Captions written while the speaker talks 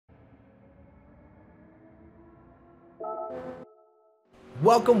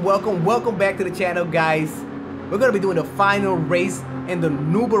Welcome back to the channel, guys. We're gonna be doing the final race in the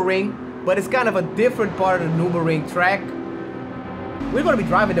Nurburgring, but it's kind of a different part of the Nurburgring track. We're gonna be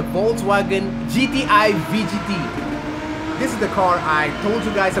driving the Volkswagen GTi VGT. This is the car I told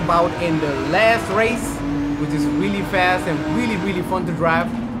you guys about in the last race, which is really fast and really fun to drive.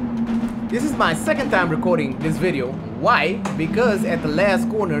 This is my second time recording this video. Why? Because at the last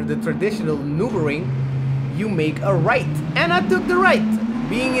corner, the traditional Nurburgring, you make a right, and I took the right,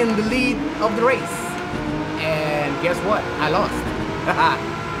 being in the lead of the race. And guess what? I lost.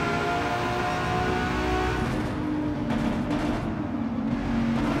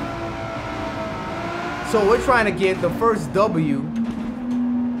 So we're trying to get the first W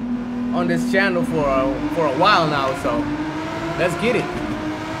on this channel for a while now, so let's get it.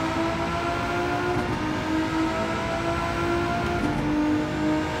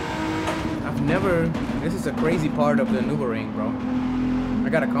 This is a crazy part of the Nurburgring, bro. I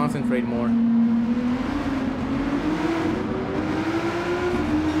gotta concentrate more.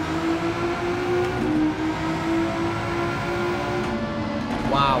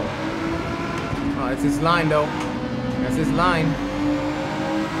 Wow. Oh, it's his line though. That's his line.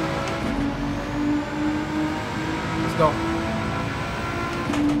 Let's go.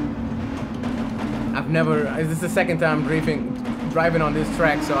 This is the second time driving on this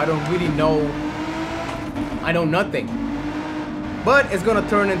track, so I don't really know. I know nothing. But it's gonna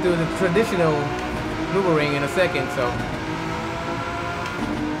turn into the traditional Nurburgring in a second, so.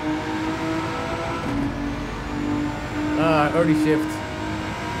 Early shift.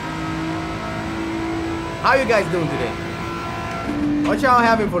 How you guys doing today? What y'all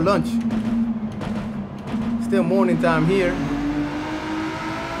having for lunch? Still morning time here.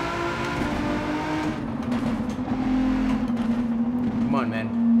 Come on, man.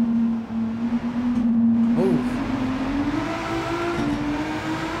 Move.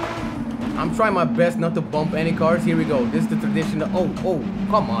 I'm trying my best not to bump any cars. Here we go. This is the traditional. Oh,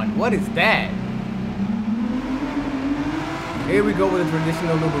 come on. What is that? Here we go with the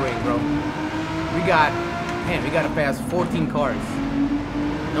traditional Nurburgring, bro. We gotta pass 14 cars.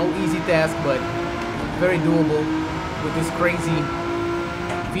 No easy task, but very doable with this crazy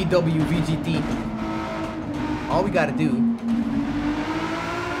VW VGT. All we gotta do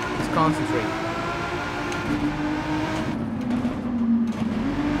is concentrate.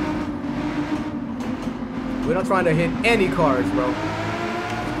 We're not trying to hit any cars, bro.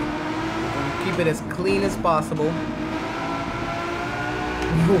 Keep it as clean as possible.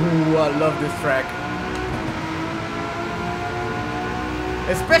 Ooh, I love this track.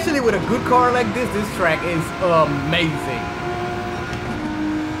 Especially with a good car like this track is amazing.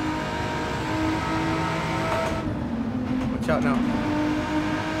 Watch out now.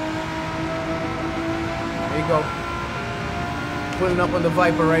 There you go. Pulling up on the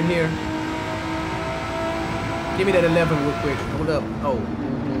Viper right here. Give me that 11 real quick. Hold up. Oh,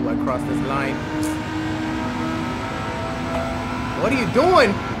 I crossed this line. What are you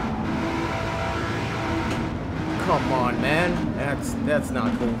doing? Come on, man. That's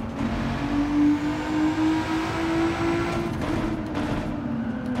not cool.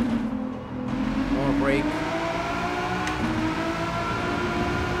 More brake.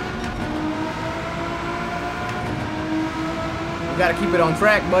 You gotta keep it on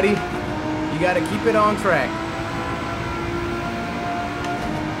track, buddy. You gotta keep it on track.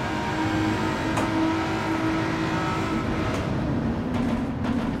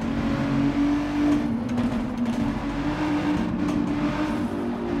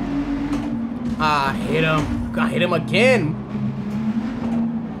 Ah, hit him. I hit him again.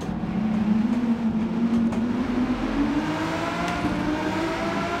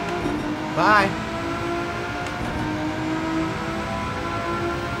 Bye.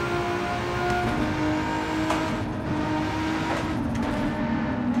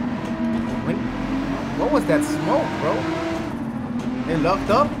 What was that smoke, bro? It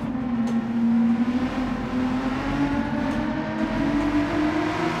locked up?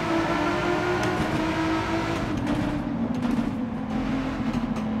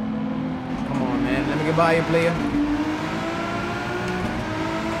 By you, player.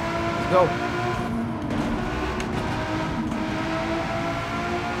 Let's go.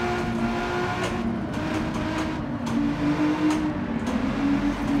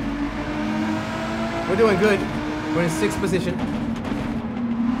 We're doing good. We're in 6th position.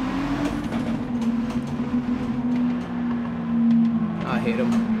 I hit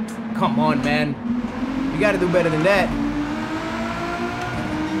him. Come on, man. You gotta do better than that.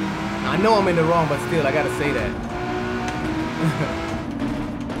 I know I'm in the wrong, but still, I gotta say that.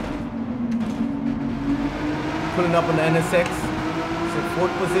 Pulling up on the NSX. It's in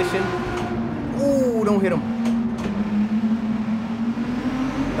fourth position. Ooh, don't hit him.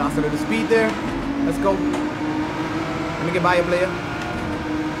 Lost a little speed there. Let's go. Let me get by you, player.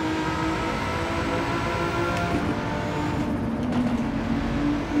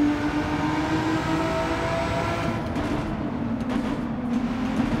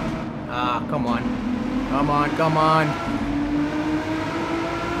 Ah, come on. Come on, come on.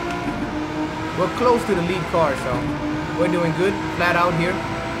 We're close to the lead car, so we're doing good. Flat out here.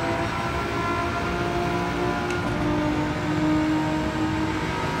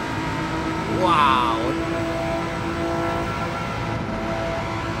 Wow.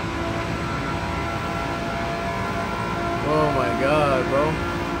 Oh my god, bro.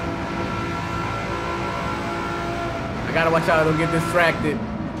 I gotta watch out I don't get distracted.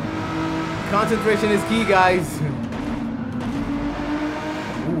 Concentration is key, guys.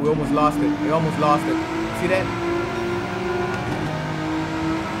 Ooh, we almost lost it. We almost lost it. See that?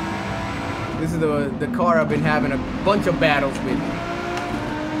 This is the car I've been having a bunch of battles with.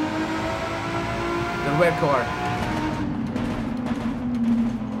 The red car.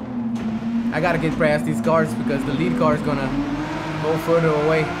 I gotta get past these cars because the lead car is gonna go further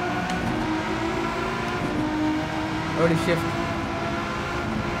away. Early shift.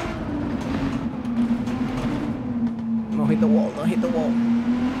 Don't hit the wall, don't hit the wall.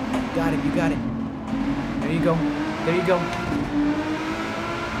 You got it, you got it. There you go, there you go.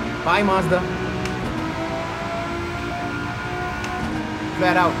 Bye, Mazda.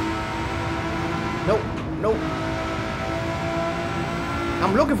 Flat out. Nope, nope.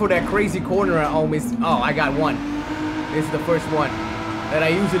 I'm looking for that crazy corner I always... Oh, I got one. This is the first one that I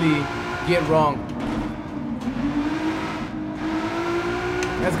usually get wrong.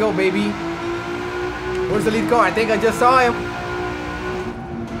 Let's go, baby. Where's the lead car? I think I just saw him.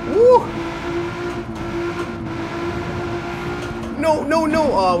 Woo! No, no,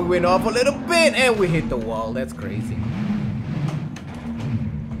 no. Oh, we went off a little bit and we hit the wall. That's crazy.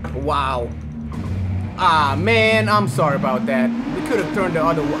 Wow. Ah, man, I'm sorry about that. We could have turned the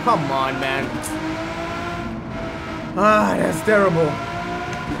other way. Come on, man. Ah, that's terrible.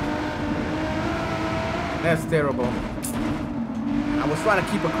 That's terrible. I was trying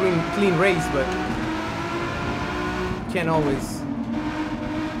to keep a clean race, but can't always.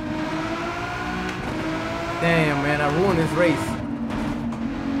 Damn, man, I ruined this race.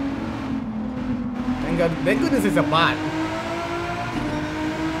 Thank God. Thank goodness it's a bot.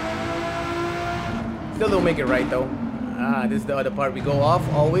 Still don't make it right though. Ah, this is the other part we go off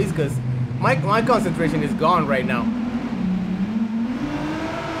always because my concentration is gone right now.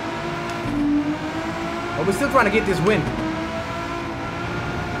 But we're still trying to get this win.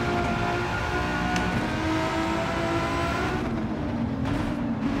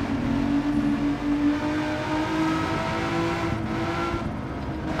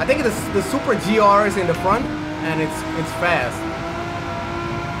 I think it's the Super GR is in the front and it's fast.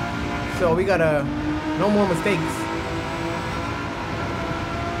 So we gotta. No more mistakes.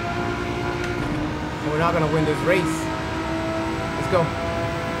 We're not gonna win this race. Let's go.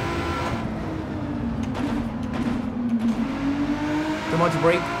 Too much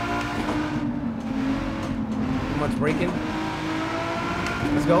brake. Too much braking.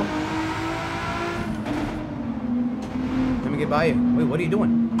 Let's go. Let me get by you. Wait, what are you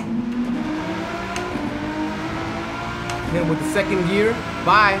doing? Hit him with the second gear.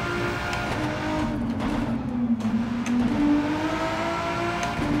 Bye.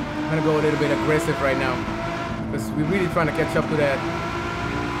 I'm gonna go a little bit aggressive right now because we're really trying to catch up to that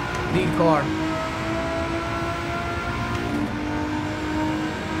lead car.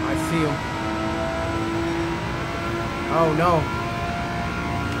 I see him. Oh no.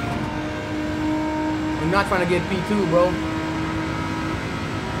 I'm not trying to get P2, bro.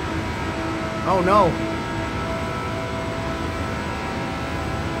 Oh no.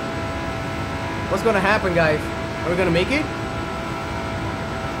 What's gonna happen, guys? Are we gonna make it?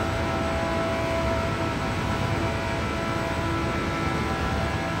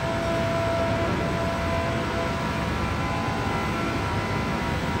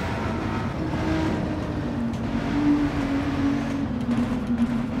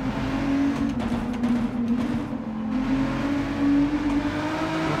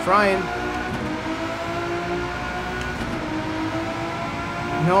 Trying.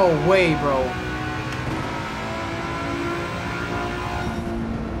 No way, bro.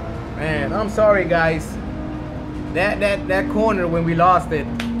 Man, I'm sorry, guys. That corner when we lost it,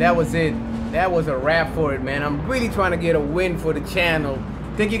 that was it. That was a wrap for it, man. I'm really trying to get a win for the channel.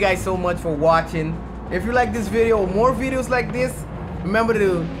 Thank you guys so much for watching. If you like this video or more videos like this, Remember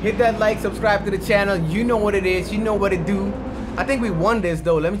to hit that like, subscribe to the channel. You know what it is. You know what it do. I think we won this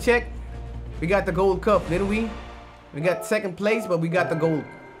though. Let me check. We got the gold cup, didn't we? We got second place, but we got the gold.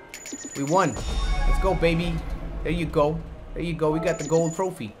 We won. Let's go, baby. There you go. There you go. We got the gold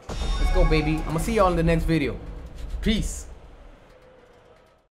trophy. Let's go, baby. I'm gonna see y'all in the next video. Peace.